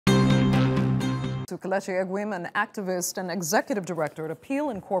to Kelechi Egwim, an activist and executive director at Appeal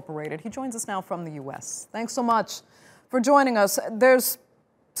Incorporated. He joins us now from the U.S. Thanks so much for joining us. There's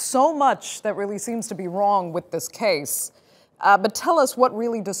so much that really seems to be wrong with this case, but tell us what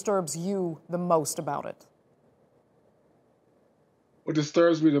really disturbs you the most about it. What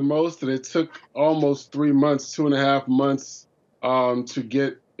disturbs me the most that it took almost 3 months, 2.5 months, to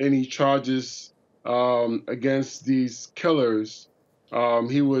get any charges against these killers.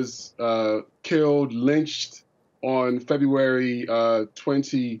 He was killed, lynched on February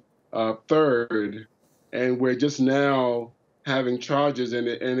 23rd, and we're just now having charges. And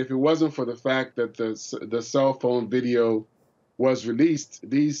if it wasn't for the fact that the cell phone video was released,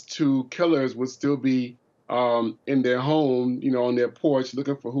 these two killers would still be in their home, on their porch,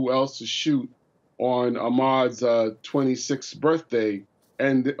 looking for who else to shoot on Ahmaud's 26th birthday.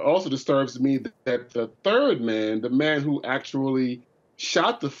 And it also disturbs me that the third man, the man who actually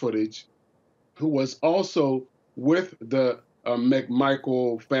shot the footage, who was also with the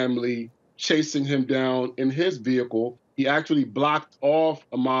McMichael family, chasing him down in his vehicle. He actually blocked off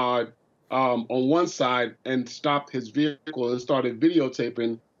Ahmaud on one side and stopped his vehicle and started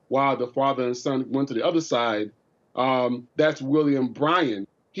videotaping while the father and son went to the other side. That's William Bryan.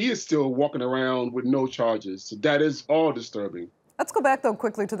 He is still walking around with no charges. So that is all disturbing. Let's go back, though,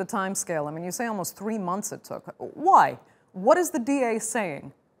 quickly to the time scale. I mean, you say almost 3 months it took. Why? What is the DA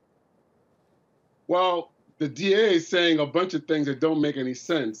saying? Well, the DA is saying a bunch of things that don't make any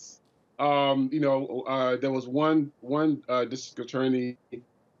sense. There was one district attorney,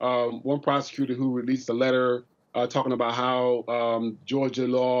 one prosecutor who released a letter talking about how Georgia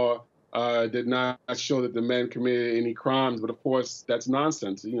law did not show that the man committed any crimes. But of course, that's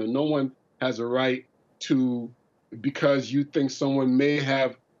nonsense. No one has a right to, because you think someone may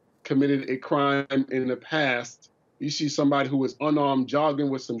have committed a crime in the past. You see somebody who is unarmed jogging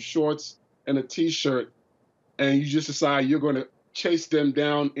with some shorts and a T-shirt, and you just decide you're going to chase them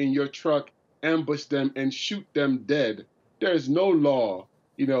down in your truck, ambush them, and shoot them dead. There is no law,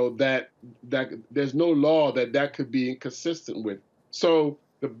 that there's no law that could be inconsistent with. So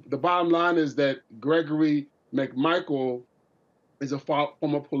the bottom line is that Gregory McMichael is a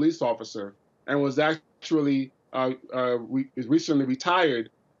former police officer and was actually recently retired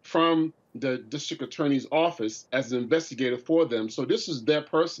from the district attorney's office as an investigator for them. So this is their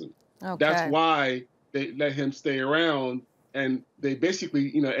person. Okay. That's why they let him stay around. And they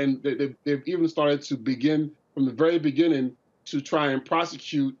basically, and they've even started to begin from the very beginning to try and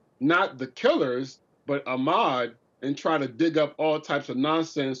prosecute not the killers, but Ahmaud, and try to dig up all types of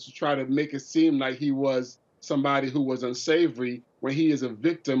nonsense to try to make it seem like he was somebody who was unsavory when he is a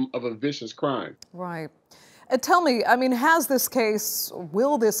victim of a vicious crime. Right. Tell me, I mean,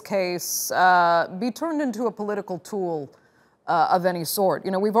 will this case be turned into a political tool of any sort?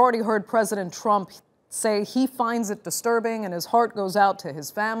 We've already heard President Trump say he finds it disturbing and his heart goes out to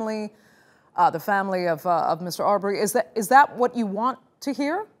his family, the family of Mr. Arbery. Is that what you want to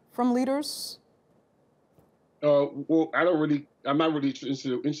hear from leaders? Well, I'm not really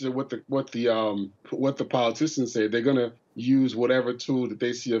interested in what the politicians say. They're going to use whatever tool that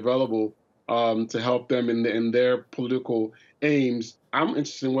they see available to help them in their political aims. I'm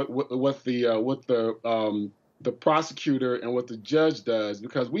interested in what the prosecutor and what the judge does,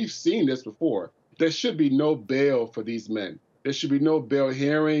 because we've seen this before. There should be no bail for these men. There should be no bail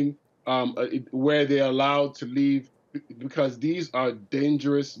hearing where they're allowed to leave, because these are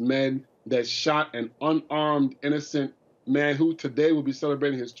dangerous men that shot an unarmed, innocent man who today will be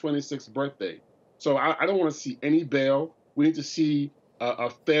celebrating his 26th birthday. So I don't want to see any bail. We need to see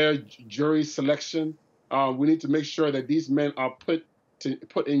a fair jury selection. We need to make sure that these men are put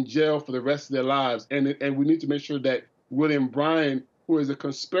in jail for the rest of their lives. And we need to make sure that William Bryan, who is a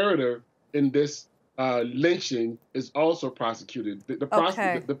conspirator in this lynching, is also prosecuted. The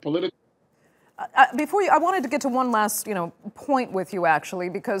political. I wanted to get to one last, point with you, actually,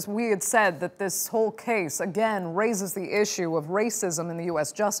 because we had said that this whole case, again, raises the issue of racism in the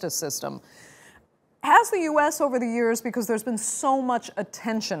U.S. justice system. Has the U.S. over the years, because there's been so much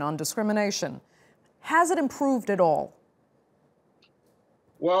attention on discrimination, has it improved at all?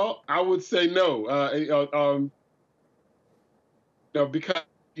 Well, I would say no. Because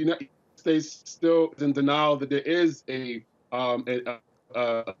the United States still is in denial that there is a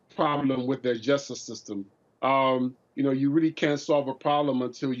problem with their justice system. You really can't solve a problem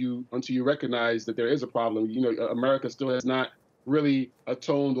until you recognize that there is a problem. America still has not really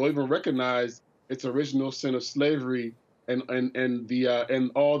atoned or even recognized its original sin of slavery and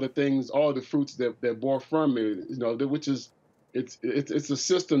all the things, all the fruits that bore from it. Which is it's a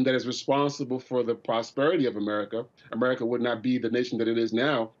system that is responsible for the prosperity of America. America would not be the nation that it is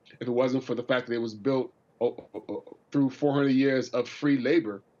now if it wasn't for the fact that it was built through 400 years of free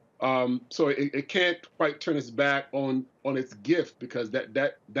labor. So it can't quite turn its back on its gift, because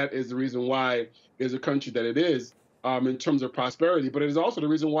that is the reason why it is a country that it is, in terms of prosperity. But it is also the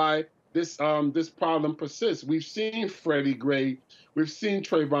reason why this problem persists. We've seen Freddie Gray, we've seen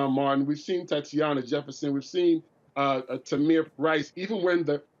Trayvon Martin, we've seen Tatiana Jefferson, we've seen Tamir Rice. Even when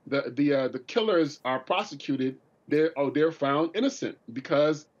the killers are prosecuted, they're found innocent,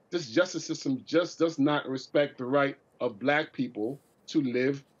 because this justice system just does not respect the right of Black people to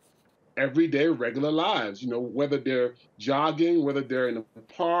live everyday regular lives. Whether they're jogging, whether they're in a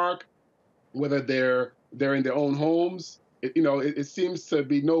park, whether they're in their own homes. It seems to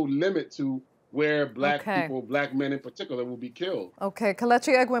be no limit to where Black Okay. people, Black men in particular, will be killed. Okay,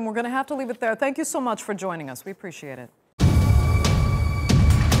 Kelechi Egwim, we're going to have to leave it there. Thank you so much for joining us. We appreciate it.